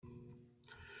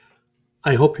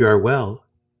I hope you are well,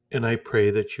 and I pray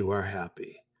that you are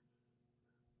happy.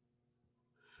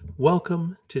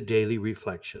 Welcome to Daily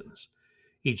Reflections.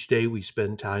 Each day we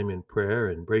spend time in prayer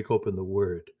and break open the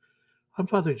Word. I'm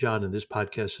Father John, and this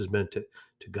podcast is meant to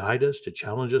guide us, to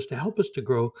challenge us, to help us to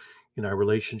grow in our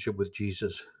relationship with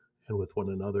Jesus and with one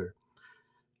another.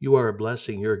 You are a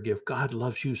blessing, you're a gift. God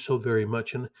loves you so very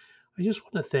much, and I just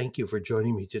want to thank you for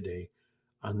joining me today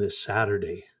on this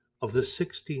Saturday of the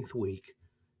 16th week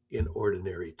in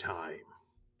Ordinary Time.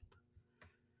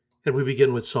 And we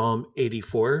begin with Psalm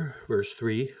 84, verse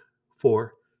 3,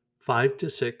 4, 5 to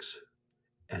 6,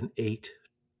 and 8,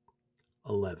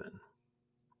 11.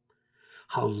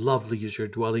 How lovely is your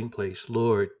dwelling place,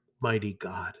 Lord, mighty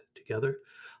God. Together,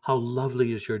 how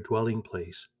lovely is your dwelling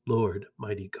place, Lord,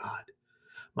 mighty God.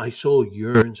 My soul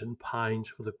yearns and pines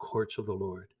for the courts of the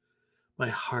Lord. My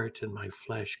heart and my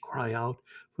flesh cry out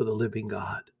for the living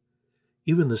God.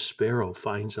 Even the sparrow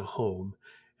finds a home,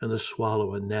 and the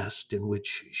swallow a nest in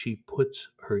which she puts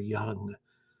her young.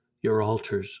 Your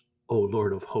altars, O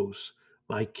Lord of hosts,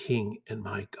 my King and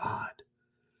my God.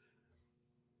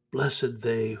 Blessed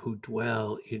they who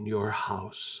dwell in your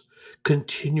house.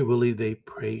 Continually they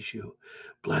praise you.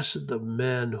 Blessed the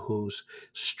men whose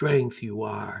strength you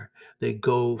are. They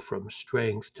go from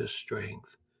strength to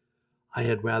strength. I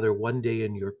had rather one day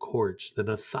in your courts than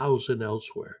 1,000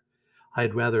 elsewhere. I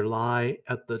had rather lie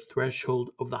at the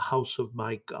threshold of the house of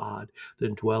my God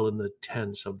than dwell in the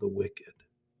tents of the wicked.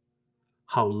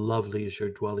 How lovely is your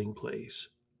dwelling place,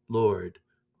 Lord,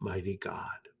 mighty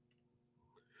God.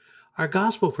 Our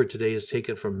gospel for today is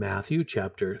taken from Matthew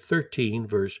chapter 13,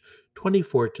 verse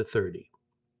 24 to 30.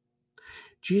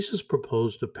 Jesus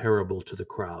proposed a parable to the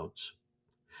crowds.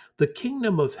 The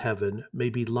kingdom of heaven may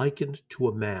be likened to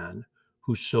a man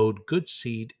who sowed good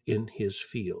seed in his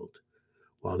field.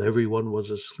 While everyone was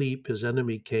asleep, his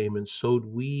enemy came and sowed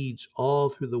weeds all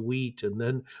through the wheat and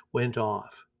then went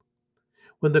off.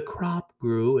 When the crop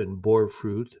grew and bore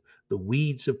fruit, the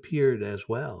weeds appeared as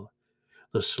well.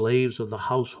 The slaves of the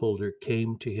householder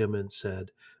came to him and said,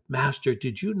 Master,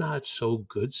 did you not sow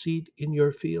good seed in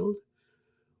your field?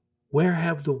 Where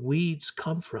have the weeds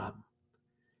come from?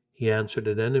 He answered,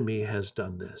 An enemy has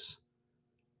done this.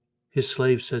 His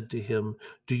slave said to him,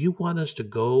 Do you want us to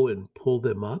go and pull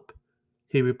them up?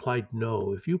 He replied,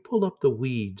 No. If you pull up the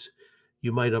weeds,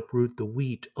 you might uproot the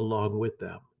wheat along with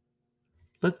them.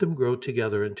 Let them grow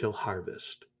together until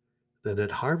harvest. Then at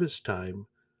harvest time,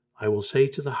 I will say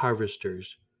to the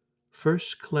harvesters,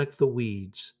 First collect the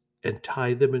weeds and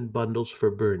tie them in bundles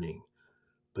for burning,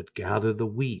 but gather the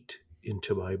wheat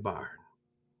into my barn.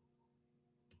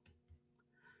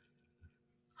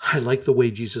 I like the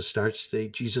way Jesus starts today.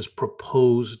 Jesus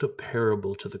proposed a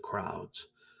parable to the crowds.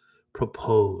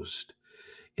 Proposed.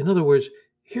 In other words,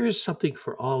 here is something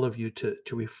for all of you to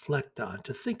reflect on,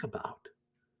 to think about,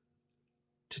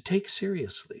 to take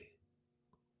seriously.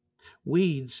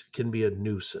 Weeds can be a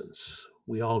nuisance.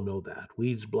 We all know that.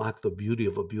 Weeds block the beauty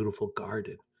of a beautiful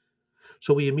garden.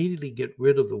 So we immediately get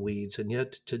rid of the weeds. And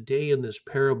yet, today in this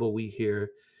parable, we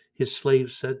hear his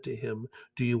slave said to him,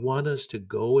 Do you want us to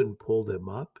go and pull them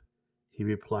up? He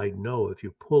replied, No. If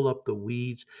you pull up the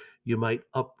weeds, you might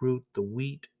uproot the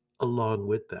wheat along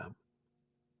with them.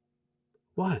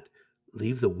 What?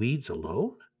 Leave the weeds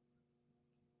alone?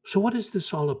 So, what is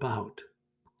this all about?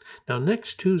 Now,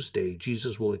 next Tuesday,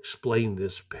 Jesus will explain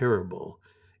this parable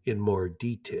in more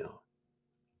detail.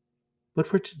 But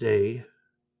for today,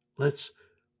 let's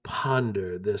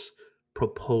ponder this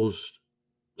proposed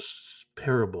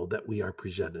parable that we are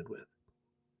presented with.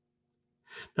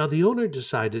 Now, the owner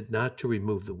decided not to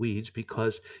remove the weeds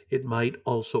because it might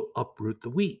also uproot the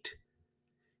wheat.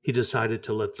 He decided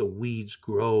to let the weeds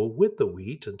grow with the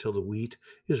wheat until the wheat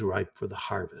is ripe for the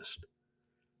harvest.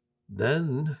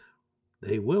 Then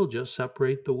they will just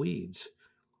separate the weeds.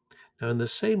 Now, in the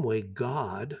same way,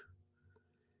 God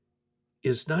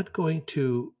is not going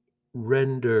to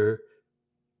render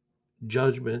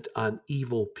judgment on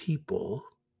evil people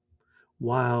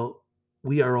while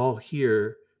we are all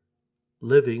here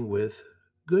living with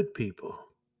good people.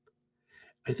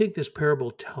 I think this parable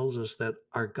tells us that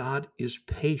our God is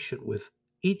patient with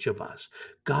each of us.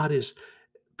 God is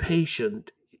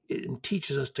patient and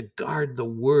teaches us to guard the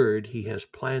word he has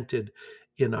planted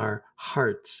in our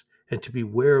hearts and to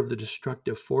beware of the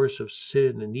destructive force of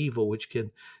sin and evil which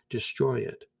can destroy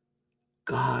it.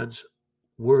 God's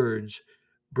words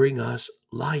bring us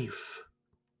life.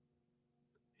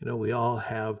 We all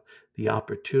have the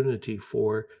opportunity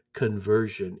for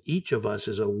conversion. Each of us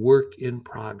is a work in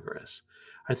progress.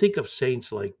 I think of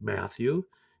saints like Matthew.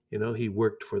 He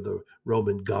worked for the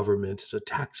Roman government as a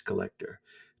tax collector.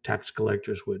 Tax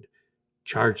collectors would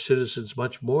charged citizens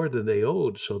much more than they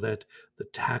owed so that the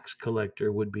tax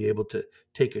collector would be able to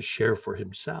take a share for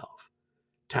himself.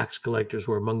 Tax collectors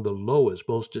were among the lowest,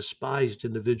 most despised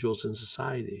individuals in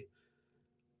society,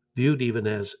 viewed even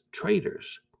as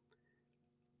traitors.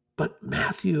 But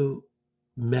Matthew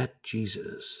met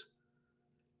Jesus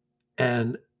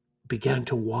and began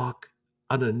to walk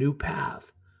on a new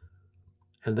path.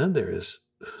 And then there is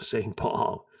St.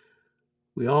 Paul.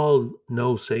 We all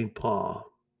know St. Paul.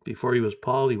 Before he was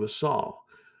Paul, he was Saul,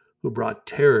 who brought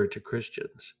terror to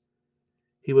Christians.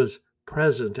 He was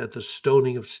present at the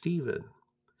stoning of Stephen.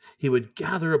 He would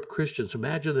gather up Christians.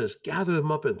 Imagine this, gather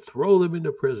them up and throw them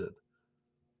into prison.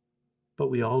 But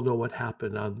we all know what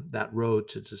happened on that road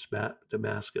to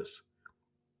Damascus.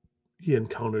 He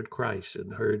encountered Christ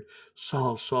and heard,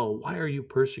 Saul, Saul, why are you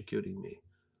persecuting me?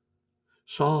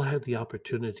 Saul had the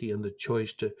opportunity and the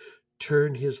choice to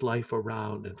turn his life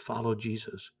around and follow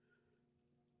Jesus.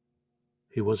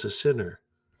 He was a sinner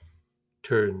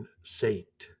turned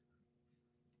saint.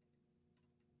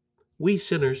 We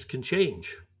sinners can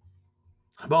change.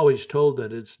 I'm always told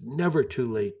that it's never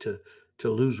too late to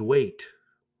lose weight.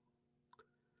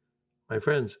 My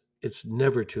friends, it's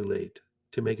never too late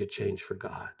to make a change for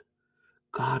God.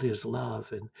 God is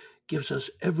love and gives us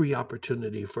every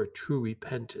opportunity for true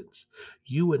repentance.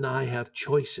 You and I have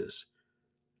choices,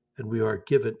 and we are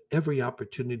given every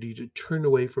opportunity to turn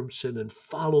away from sin and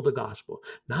follow the gospel,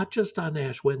 not just on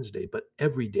Ash Wednesday, but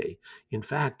every day. In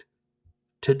fact,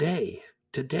 today,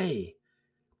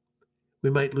 we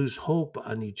might lose hope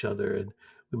on each other and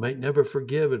we might never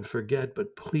forgive and forget,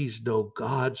 but please know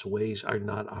God's ways are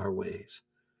not our ways.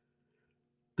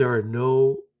 There are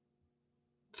no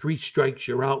three strikes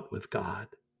you're out with God.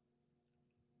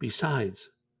 Besides,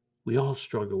 we all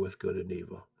struggle with good and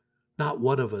evil. Not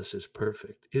one of us is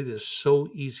perfect. It is so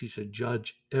easy to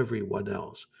judge everyone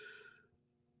else.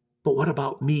 But what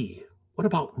about me? What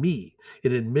about me?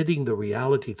 In admitting the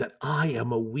reality that I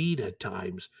am a weed at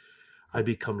times, I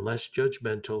become less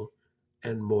judgmental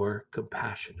and more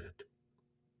compassionate.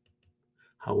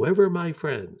 However, my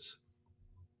friends,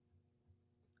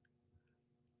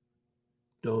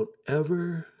 don't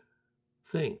ever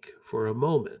think for a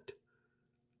moment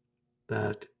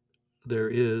that there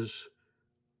is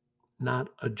not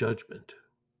a judgment.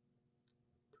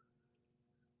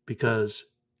 Because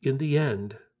in the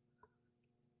end,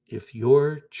 if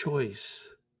your choice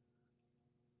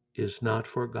is not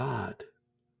for God,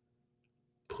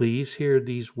 please hear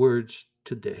these words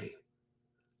today.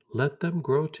 Let them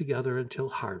grow together until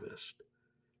harvest.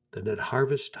 Then at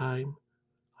harvest time,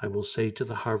 I will say to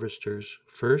the harvesters,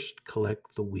 first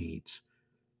collect the weeds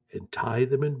and tie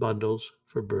them in bundles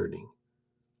for burning,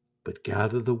 but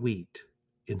gather the wheat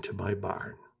into my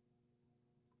barn.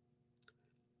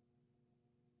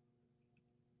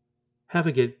 Have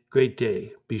a great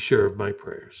day. Be sure of my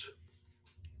prayers.